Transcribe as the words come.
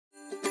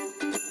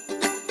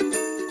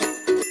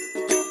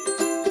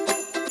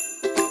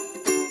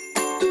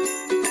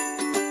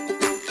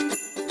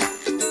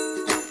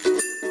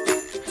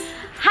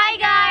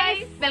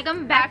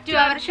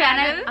our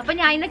channel. അപ്പോൾ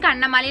ഞാൻ ഇന്ന്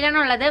കണ്ണമാലിയിലാണ്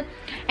ഉള്ളത്.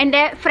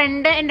 എൻ്റെ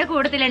ഫ്രണ്ട് എൻ്റെ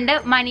കൂട്ടത്തിലുണ്ട്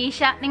മനീഷ.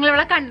 നിങ്ങൾ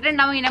ഇവിടെ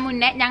കണ്ടിട്ടുണ്ടാവും ഇതിന്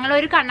മുന്നേ. ഞങ്ങൾ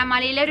ഒരു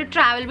കണ്ണമാലിയിലെ ഒരു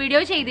ട്രാവൽ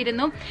വീഡിയോ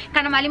ചെയ്തിരുന്നു.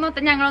 കണ്ണമാലി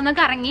മൊത്തം ഞങ്ങളൊന്ന്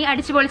കറങ്ങി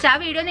അടിച്ചു പൊളിച്ചു. ആ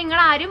വീഡിയോ നിങ്ങൾ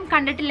ആരും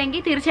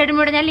കണ്ടിട്ടില്ലെങ്കിൽ തീർച്ചയായിട്ടും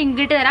ഇവിടെ ഞാൻ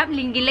ലിങ്ക് ഇട്ട് തരാം.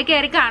 ലിങ്കിൽ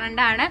കയറി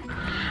കാണേണ്ടതാണ്.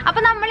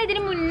 അപ്പോൾ നമ്മൾ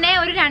ഇതിന് മുന്നേ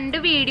ഒരു 2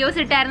 വീഡിയോസ്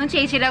ഇട്ടായിരുന്നു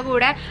ചേച്ചിയുടെ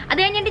കൂടെ. അത്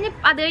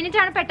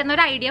കഴിഞ്ഞിട്ടാണ് പെട്ടെന്ന്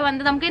ഒരു ഐഡിയ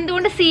വന്നത്, നമുക്ക്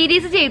എന്തുകൊണ്ട്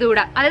സീരീസ്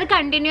ചെയ്തുകൂടാ, അതായത്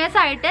കണ്ടിന്യൂസ്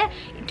ആയിട്ട്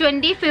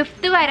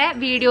 25th വരെ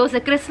വീഡിയോസ്,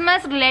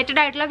 ക്രിസ്മസ് റിലേറ്റഡ്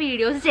ആയിട്ടുള്ള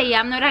വീഡിയോസ്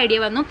ചെയ്യാമെന്നൊരു ഐഡിയ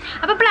വന്നു.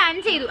 അപ്പോൾ പ്ലാൻ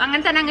ചെയ്തു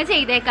അങ്ങനെ തന്നെ അങ്ങ്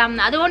ചെയ്തേക്കാം.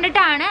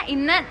 അതുകൊണ്ടിട്ടാണ്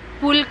ഇന്ന്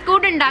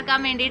പുൽക്കൂട് ഉണ്ടാക്കാൻ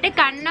വേണ്ടിയിട്ട്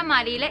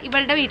കണ്ണമാലിയിൽ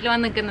ഇവളുടെ വീട്ടിൽ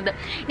വന്ന് നിൽക്കുന്നത്.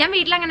 ഞാൻ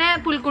വീട്ടിലങ്ങനെ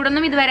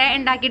പുൽക്കൂടൊന്നും ഇതുവരെ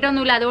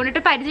ഉണ്ടാക്കിയിട്ടൊന്നുമില്ല.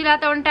 അതുകൊണ്ടിട്ട്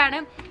പരിചയമില്ലാത്തതുകൊണ്ടാണ്.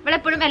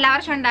 ഇവളെപ്പോഴും എല്ലാ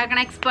വർഷവും ഉണ്ടാക്കണ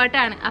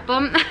എക്സ്പേർട്ടാണ്.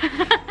 അപ്പം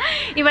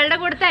ഇവളുടെ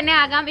കൂടെ തന്നെ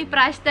ആകാം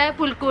ഇപ്രാവശ്യത്തെ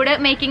പുൽക്കൂട്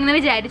മേക്കിംഗ് എന്ന്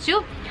വിചാരിച്ചു.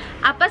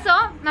 അപ്പൊ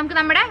നമുക്ക്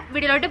നമ്മുടെ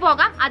വീഡിയോയിലോട്ട്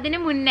പോകാം. അതിന്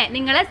മുന്നേ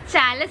നിങ്ങൾ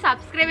ചാനൽ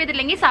സബ്സ്ക്രൈബ്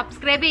ചെയ്തില്ലെങ്കിൽ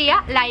സബ്സ്ക്രൈബ്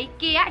ചെയ്യുക, ലൈക്ക്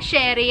ചെയ്യുക,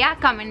 ഷെയർ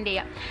ചെയ്യുക, കമന്റ്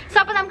ചെയ്യുക.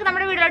 അപ്പൊ നമുക്ക്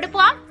നമ്മുടെ വീഡിയോയിലോട്ട്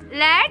പോകാം.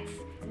 Let's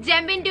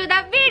jump into the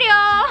video.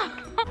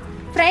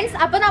 Friends,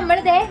 അപ്പൊ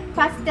നമ്മളിതേ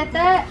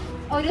ഫസ്റ്റത്തെ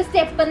ഒരു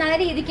സ്റ്റെപ്പ് എന്ന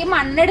രീതിക്ക്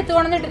മണ്ണെടുത്തു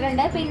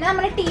കൊണ്ടിട്ടുണ്ട്. പിന്നെ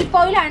നമ്മൾ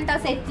ടീപ്പോയിലാണ് കേട്ടോ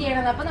സെറ്റ്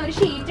ചെയ്യണത്. അപ്പൊ ഒരു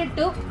ഷീറ്റ്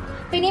ഇട്ടു.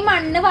 പിന്നെ ഈ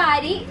മണ്ണ്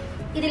വാരി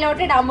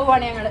ഇതിലോട്ട് ഇടാൻ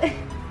പോവാണ് ഞങ്ങള്.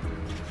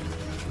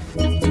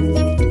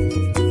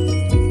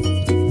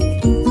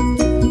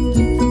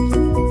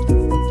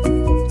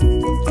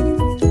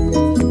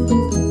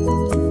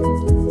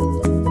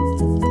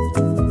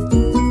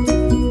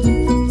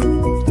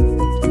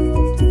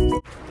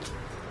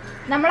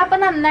 നമ്മളപ്പോ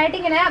നന്നായിട്ട്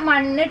ഇങ്ങനെ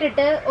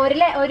മണ്ണിട്ടിട്ട്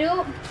ഒരു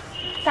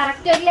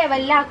കറക്റ്റ് ഒരു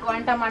ലെവലിലാക്കുവാണ്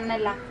കേട്ടോ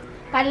മണ്ണെല്ലാം.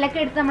 കല്ലൊക്കെ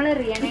എടുത്ത് നമ്മൾ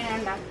എറിയണേ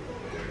വേണ്ട.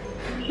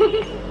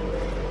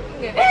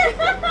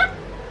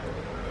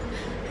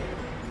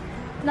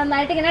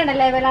 നന്നായിട്ട് ഇങ്ങനെ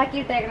ലെവലാക്കി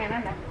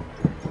ഇട്ടേക്കണേണ്ട.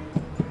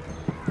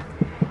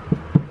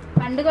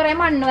 പണ്ട് കൊറേ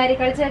മണ്ണ് വാരി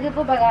കളിച്ചൊക്കെ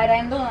ഇപ്പൊ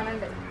ഉപകാരം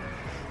തോന്നുന്നുണ്ട്.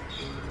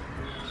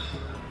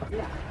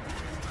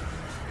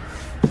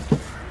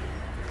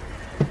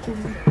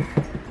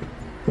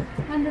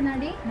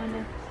 എന്തെന്നാടി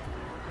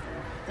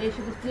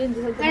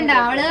കണ്ട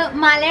അവള്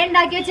മല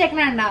ഉണ്ടാക്കി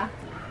വെച്ചേക്കണ.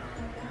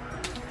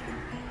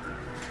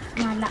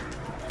 മല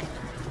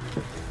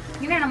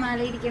ഇങ്ങനെയാണോ മല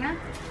ഇരിക്കണ?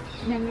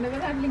 ഞങ്ങളുടെ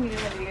നാട്ടിൽ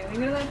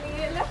നിങ്ങളുടെ നാട്ടിൽ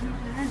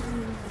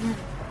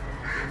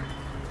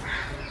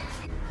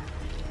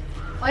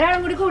ഒരാളും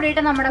കൂടി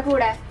കൂടിയിട്ട് നമ്മുടെ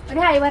കൂടെ ഒരു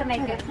ഹൈ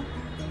പറഞ്ഞേക്ക്.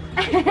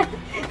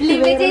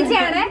 ലിവ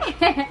ചേച്ചിയാണ്,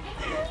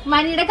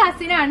 മണിയുടെ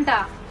കസിനാണ് ട്ടോ.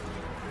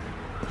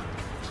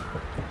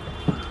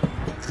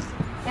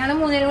 ഞങ്ങള്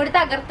 3 കൂടി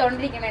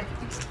തകർത്തോണ്ടിരിക്കണേ.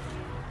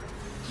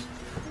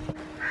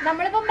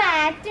 നമ്മളിപ്പോ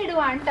മാറ്റ്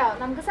ഇടുവാണ് കേട്ടോ.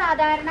 നമുക്ക്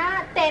സാധാരണ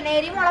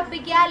തെനേരി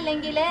മുളപ്പിക്കുക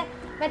അല്ലെങ്കിൽ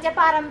മറ്റേ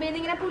പറമ്പിൽ നിന്ന്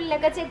ഇങ്ങനെ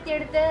പുല്ലൊക്കെ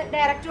ചെത്തിയെടുത്ത്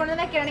ഡയറക്റ്റ് കൊണ്ട്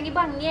വെക്കണമെങ്കിൽ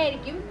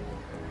ഭംഗിയായിരിക്കും.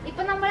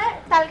 ഇപ്പൊ നമ്മള്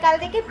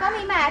തൽക്കാലത്തേക്ക് ഇപ്പം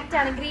ഈ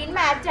മാറ്റാണ്, ഗ്രീൻ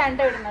മാറ്റാണ്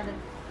കേട്ടോ ഇടുന്നത്.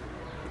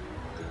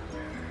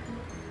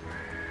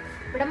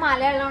 ഇവിടെ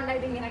മലയുള്ള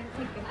കൊണ്ടായിട്ട് ഇങ്ങനെ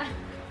നിൽക്കുന്ന.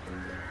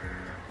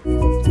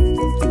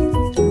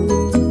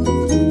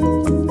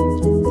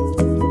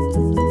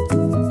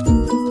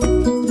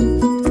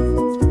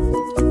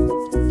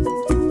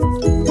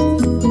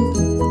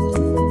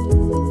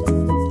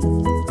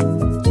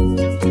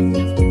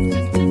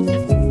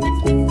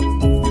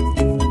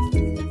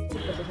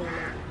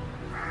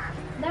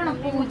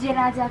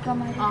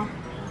 രാജാക്കന്മാര്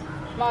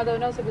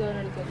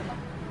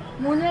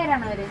 3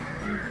 പേരാണ് അവര്.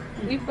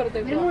 3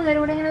 പേരും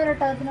കൂടെ ഇങ്ങനെ ഒരു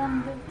ഒട്ടകത്തിന്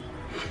വന്നത്.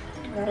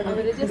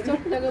 അവര് ജസ്റ്റ്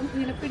ഒട്ടകം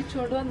ഇങ്ങനെ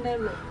പിടിച്ചോണ്ട് വന്നേ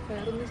ഉള്ളൂ,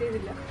 വേറൊന്നും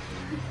ചെയ്തില്ല.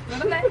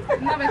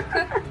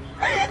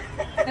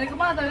 എനിക്ക്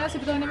മാധവനെ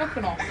ആശുപത്രി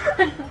വെക്കണോ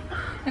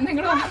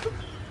എന്തെങ്കിലും?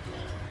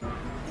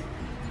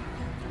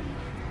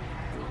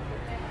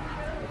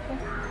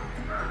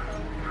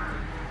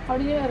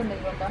 അവിടെ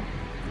വേറെന്തെങ്കിലും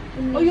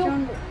അയ്യോ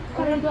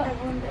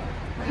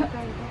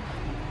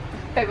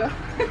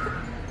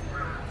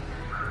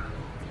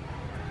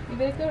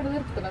ഇവരൊക്കെ ഇവിടെ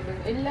നിർത്തണത്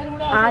എല്ലാരും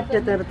കൂടെ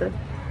ആറ്റത്തെടുത്ത്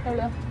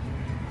എവിടെ?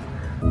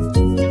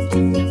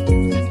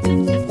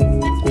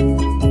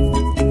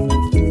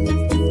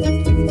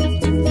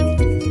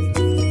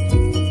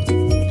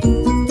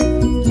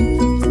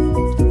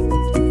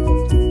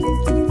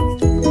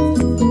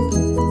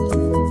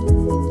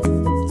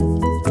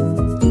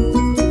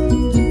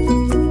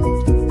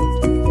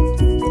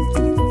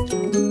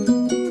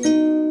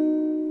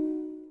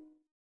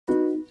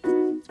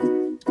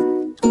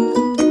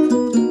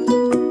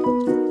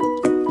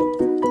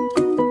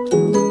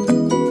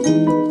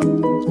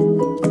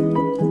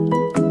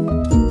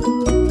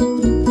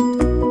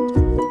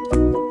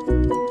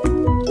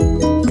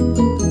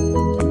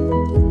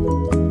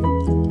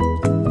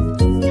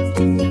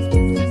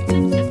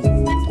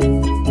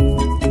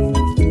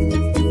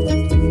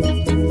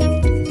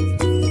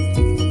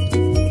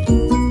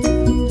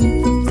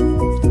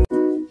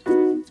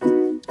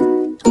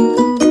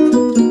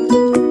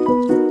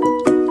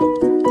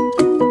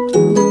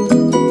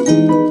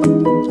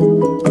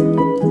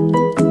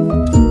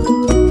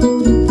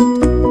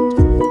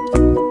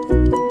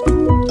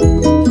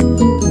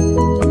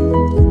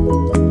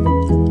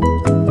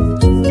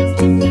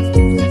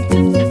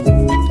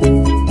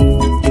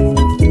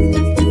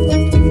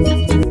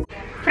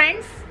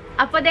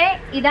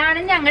 ഇതാണ്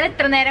ഞങ്ങൾ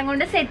ഇത്ര നേരം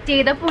കൊണ്ട് സെറ്റ്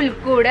ചെയ്ത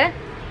പുൽക്കൂട്.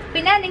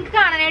 പിന്നെ നിങ്ങൾക്ക്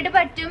കാണാനായിട്ട്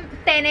പറ്റും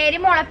തെനേരി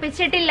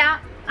മുളപ്പിച്ചിട്ടില്ല,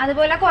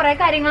 അതുപോലെ കുറെ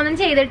കാര്യങ്ങളൊന്നും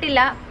ചെയ്തിട്ടില്ല.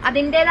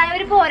 അതിൻ്റെതായ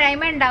ഒരു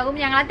പോരായ്മ ഉണ്ടാകും.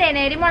 ഞങ്ങൾ ആ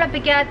തെനേരി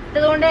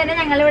മുളപ്പിക്കാത്തത് കൊണ്ട് തന്നെ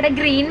ഞങ്ങൾ ഇവിടെ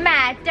ഗ്രീൻ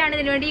മാറ്റാണ്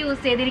ഇതിനു വേണ്ടി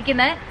യൂസ്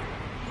ചെയ്തിരിക്കുന്നത്.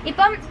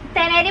 ഇപ്പം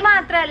തെനേരി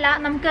മാത്രമല്ല,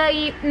 നമുക്ക്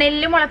ഈ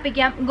നെല്ല്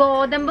മുളപ്പിക്കാം,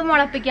 ഗോതമ്പ്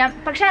മുളപ്പിക്കാം.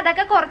 പക്ഷെ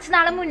അതൊക്കെ കുറച്ച്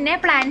നാൾ മുന്നേ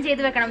പ്ലാൻ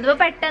ചെയ്ത് വെക്കണം. ഇതിപ്പോ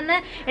പെട്ടെന്ന്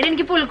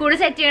എനിക്ക് പുൽക്കൂട്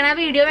സെറ്റ് ചെയ്യണ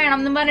വീഡിയോ വേണം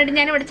എന്ന് പറഞ്ഞിട്ട്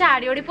ഞാൻ ഇവിടെ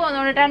ചാടിയോടി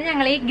പോകുന്നതുകൊണ്ടിട്ടാണ്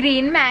ഞങ്ങൾ ഈ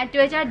ഗ്രീൻ മാറ്റ്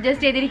വെച്ച്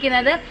അഡ്ജസ്റ്റ്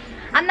ചെയ്തിരിക്കുന്നത്.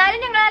 എന്നാലും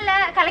ഞങ്ങൾ നല്ല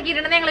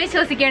കലക്കിയിട്ടുണ്ടെന്ന് ഞങ്ങൾ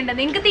വിശ്വസിക്കേണ്ടത്.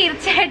 നിങ്ങൾക്ക്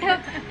തീർച്ചയായിട്ടും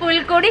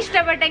പുൽക്കൂട്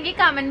ഇഷ്ടപ്പെട്ടെങ്കിൽ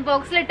കമന്റ്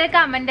ബോക്സിലിട്ട്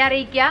കമന്റ്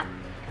അറിയിക്കുക.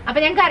 അപ്പൊ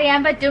ഞങ്ങൾക്ക് അറിയാൻ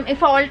പറ്റും ഈ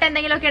ഫോൾട്ട്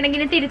എന്തെങ്കിലും ഒക്കെ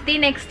ഉണ്ടെങ്കിൽ തിരുത്തി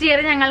നെക്സ്റ്റ് ഇയർ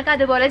ഞങ്ങൾക്ക്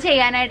അതുപോലെ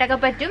ചെയ്യാനായിട്ടൊക്കെ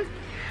പറ്റും.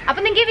 അപ്പൊ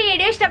നിങ്ങൾക്ക്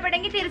വീഡിയോ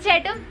ഇഷ്ടപ്പെട്ടെങ്കിൽ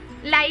തീർച്ചയായിട്ടും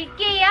ലൈക്ക്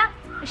ചെയ്യുക,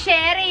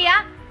 ഷെയർ ചെയ്യുക,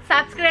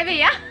 സബ്സ്ക്രൈബ്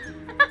ചെയ്യുക.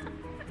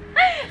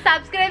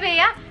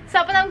 സോ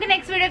അപ്പൊ നമുക്ക്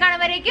നെക്സ്റ്റ് വീഡിയോ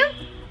കാണുമ്പോഴേക്കും